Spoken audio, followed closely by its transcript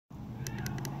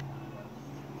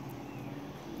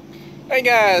Hey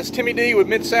guys, Timmy D with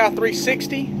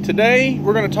Insta360. Today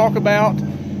we're going to talk about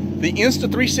the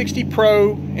Insta360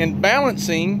 Pro and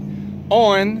balancing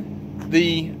on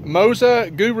the Moza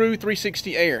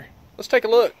Guru360 Air. Let's take a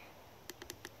look.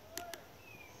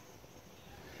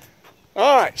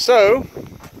 Alright, so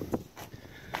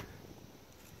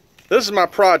this is my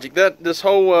project. This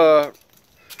whole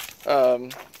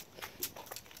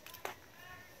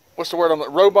what's the word on the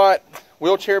robot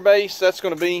wheelchair base, that's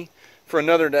going to be for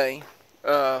another day.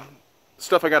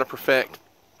 Stuff I got to perfect.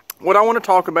 What I want to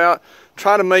talk about,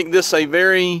 try to make this a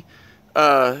very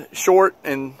short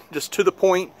and just to the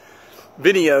point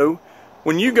video.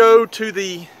 When you go to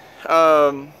the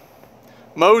Moza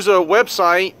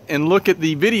website and look at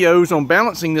the videos on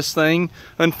balancing this thing,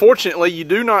 unfortunately you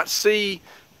do not see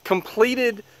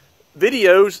completed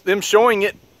videos, them showing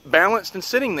it balanced and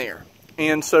sitting there.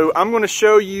 And so I'm going to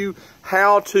show you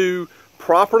how to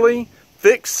properly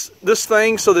fix this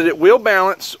thing so that it will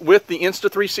balance with the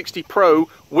Insta360 Pro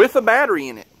with a battery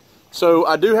in it. So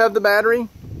I do have the battery,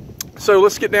 so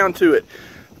let's get down to it.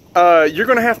 You're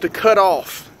going to have to cut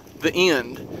off the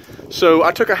end. So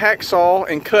I took a hacksaw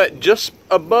and cut just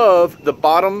above the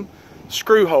bottom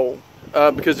screw hole,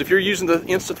 because if you're using the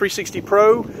Insta360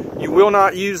 Pro, you will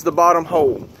not use the bottom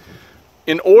hole.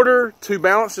 In order to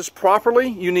balance this properly,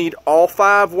 you need all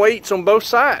 5 weights on both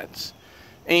sides.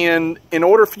 And in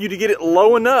order for you to get it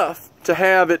low enough to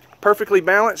have it perfectly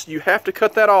balanced, you have to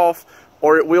cut that off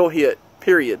or it will hit,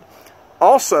 period.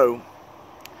 Also,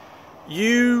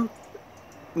 you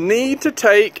need to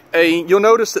take you'll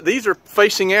notice that these are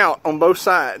facing out on both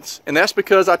sides. And that's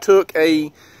because I took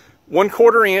a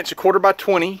 1/4 inch, a 1/4 by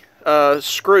 20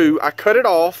 screw. I cut it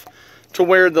off to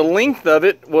where the length of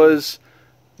it was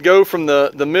go from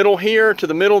the middle here to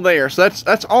the middle there. So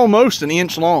that's almost 1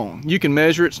 inch long. You can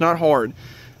measure, it's not hard.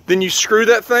 Then you screw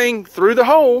that thing through the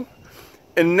hole,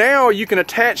 and now you can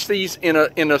attach these in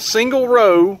a single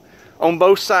row on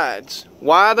both sides.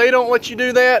 Why they don't let you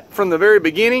do that from the very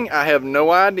beginning, I have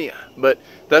no idea, but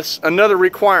that's another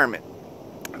requirement.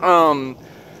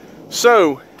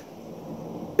 So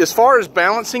as far as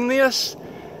balancing this,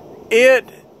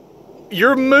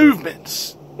 your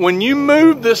movements, when you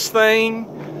move this thing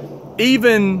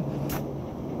even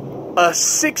a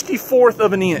 64th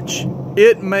of an inch,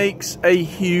 it makes a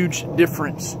huge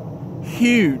difference.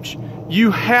 Huge.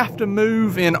 You have to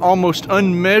move in almost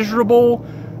unmeasurable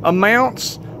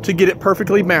amounts to get it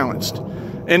perfectly balanced.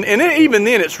 And even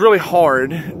then, it's really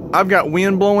hard. I've got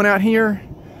wind blowing out here.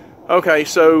 Okay,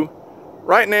 so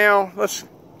right now,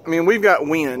 we've got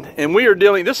wind, and we are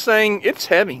dealing, this thing, it's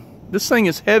heavy. This thing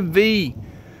is heavy.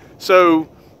 So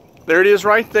there it is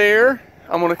right there.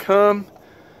 I'm going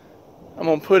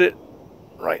to put it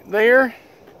right there.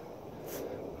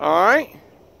 All right,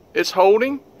 it's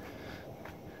holding.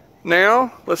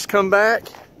 Now let's come back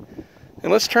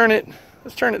and let's turn it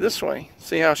this way.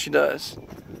 See how she does.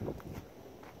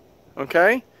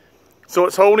 Okay, so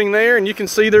it's holding there, and you can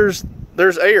see there's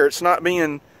air. It's not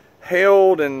being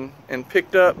held and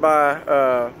picked up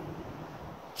by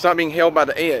it's not being held by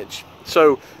the edge.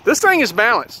 So this thing is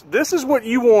balanced. This is what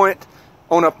you want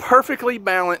on a perfectly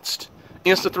balanced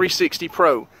Insta360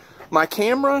 Pro. My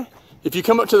camera, if you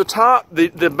come up to the top,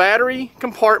 the battery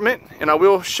compartment, and I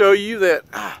will show you that,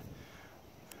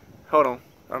 hold on,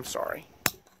 I'm sorry.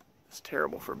 It's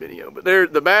terrible for video, but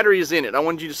the battery is in it. I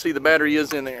wanted you to see the battery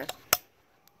is in there.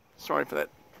 Sorry for that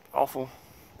awful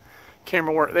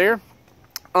camera work there.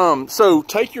 So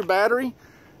take your battery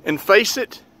and face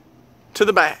it to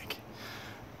the back.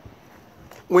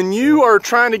 When you are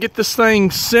trying to get this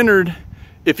thing centered,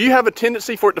 if you have a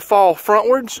tendency for it to fall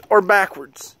frontwards or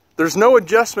backwards, there's no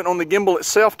adjustment on the gimbal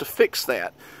itself to fix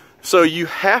that. So you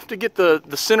have to get the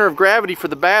center of gravity for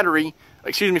the battery,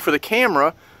 for the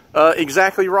camera,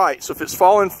 exactly right. So if it's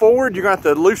falling forward, you're going to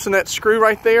have to loosen that screw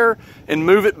right there and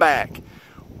move it back.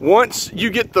 Once you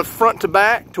get the front to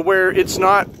back to where it's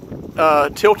not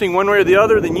tilting one way or the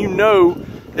other, then you know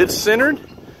it's centered.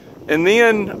 And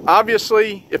then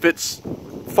obviously if it's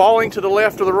falling to the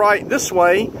left or the right this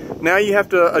way, now you have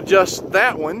to adjust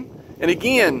that one. And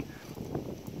again,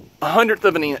 1/100th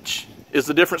of an inch is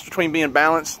the difference between being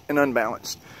balanced and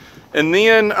unbalanced. And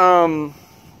then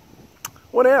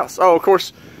what else? Oh, of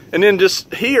course, and then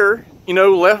just here,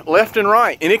 left and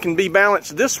right, and it can be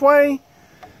balanced this way,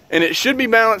 and it should be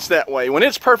balanced that way. When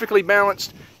it's perfectly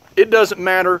balanced, it doesn't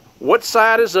matter what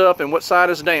side is up and what side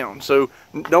is down. So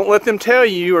don't let them tell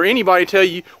you, or anybody tell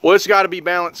you, well, it's got to be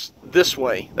balanced this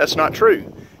way. That's not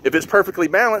true. If it's perfectly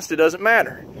balanced, it doesn't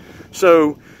matter.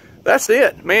 So that's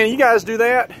it, man. You guys do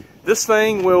that, this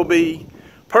thing will be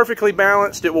perfectly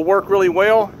balanced. It will work really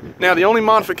well. Now, the only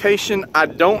modification I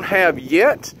don't have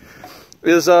yet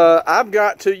is I've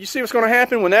got to, you see what's going to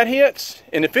happen when that hits?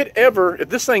 And if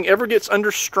this thing ever gets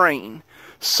under strain,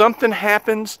 something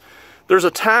happens, there's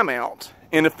a timeout.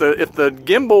 And if the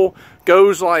gimbal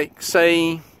goes like,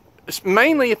 say,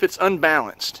 mainly if it's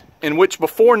unbalanced, in which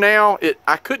before now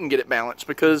I couldn't get it balanced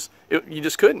because you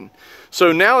just couldn't.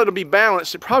 So now it'll be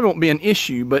balanced. It probably won't be an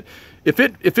issue, but if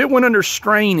it went under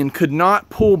strain and could not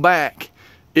pull back,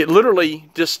 it literally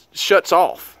just shuts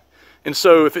off. And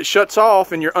so if it shuts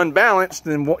off and you're unbalanced,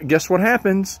 then guess what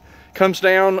happens? Comes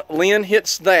down, Lynn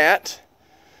hits that,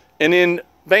 and then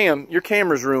bam, your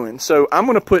camera's ruined. So I'm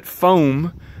going to put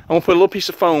foam. I'm going to put a little piece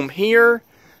of foam here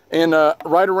and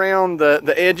right around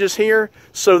the edges here,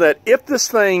 so that if this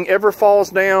thing ever falls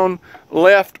down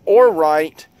left or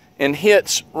right and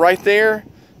hits right there,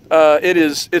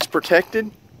 it's protected,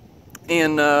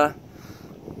 and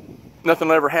nothing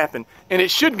will ever happen. And it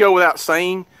should go without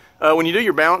saying, when you do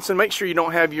your balancing, make sure you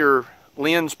don't have your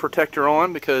lens protector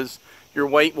on, because your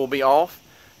weight will be off.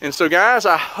 And so guys,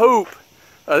 I hope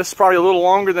this is probably a little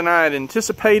longer than I had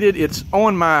anticipated. It's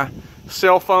on my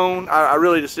cell phone. I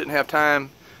really just didn't have time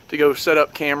to go set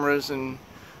up cameras and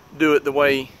do it the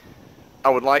way I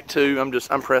would like to.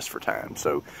 I'm pressed for time.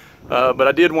 So, but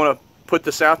I did want to put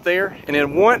this out there. And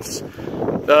then once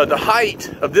the height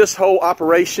of this whole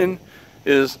operation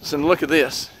is, so look at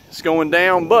this, it's going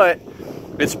down, but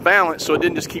it's balanced, so it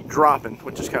didn't just keep dropping,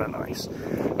 which is kind of nice.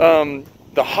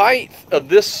 The height of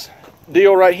this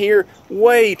deal right here,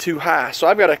 way too high, so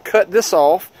I've got to cut this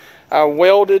off. I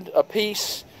welded a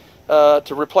piece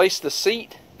to replace the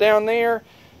seat down there.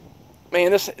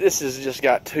 Man, this has just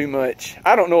got too much.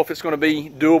 I don't know if it's going to be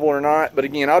doable or not, but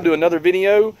again, I'll do another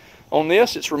video on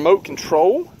this. It's remote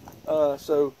control,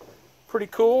 so pretty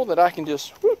cool that I can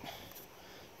just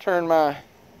turn my,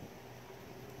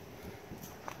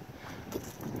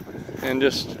 and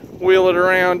just wheel it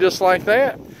around just like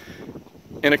that.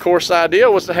 And of course the idea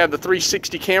was to have the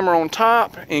 360 camera on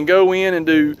top and go in and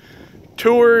do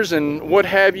tours and what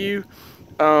have you,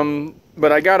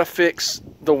 but I gotta fix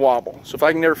the wobble. So if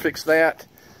I can never fix that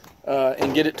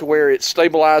and get it to where it's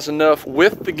stabilized enough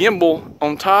with the gimbal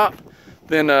on top,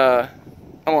 then I'm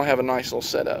gonna have a nice little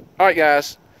setup. All right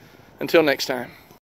guys, until next time.